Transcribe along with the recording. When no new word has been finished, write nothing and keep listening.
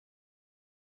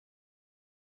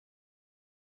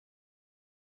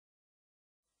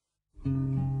I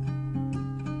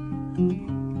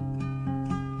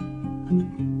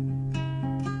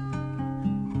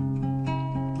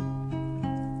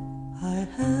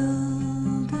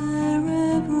held a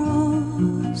red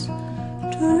rose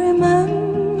to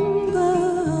remember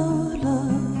our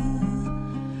love,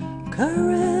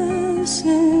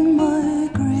 caressing my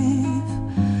grief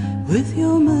with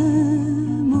your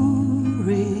memory.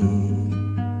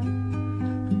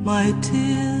 My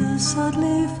tears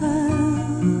sadly fell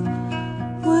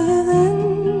within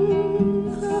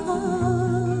the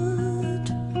heart,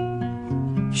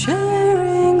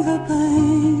 sharing the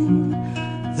pain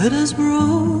that has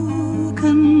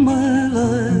broken my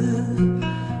life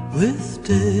with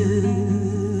death.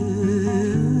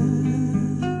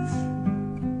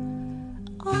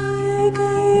 I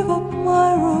gave up my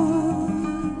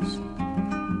rose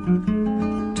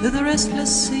to the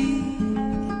restless sea.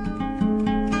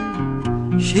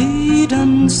 She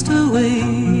danced away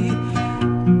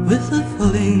with the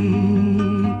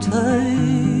falling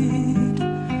tide.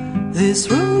 This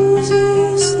rose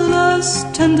is the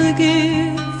last tender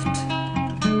gift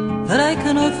that I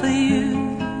can offer you.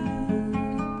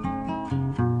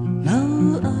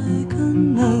 Now I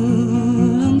can no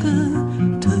longer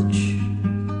touch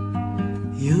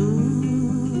your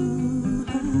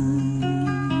hand.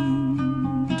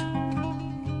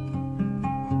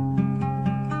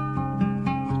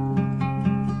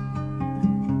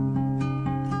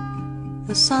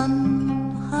 The sun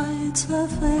hides her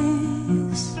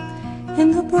face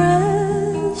in the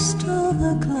breast of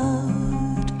a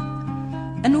cloud,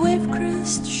 and wave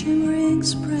crest shimmering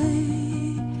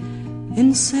spray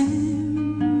in sympathy.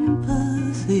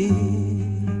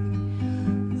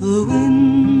 The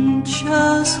wind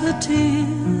showers her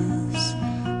tears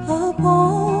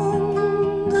upon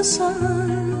the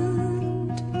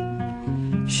sand,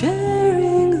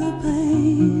 sharing the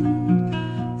pain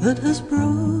that has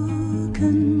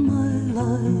broken my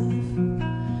life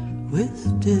with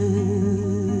death.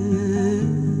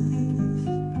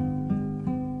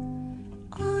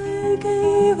 I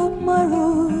gave up my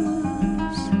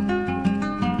rose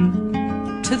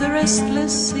to the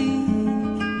restless sea.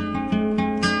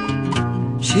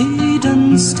 She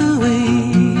danced away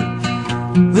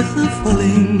with the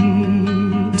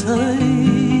falling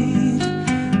tide.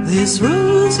 This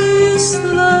rose is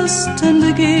the last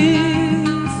tender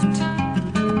gift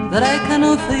that I can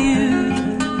offer you.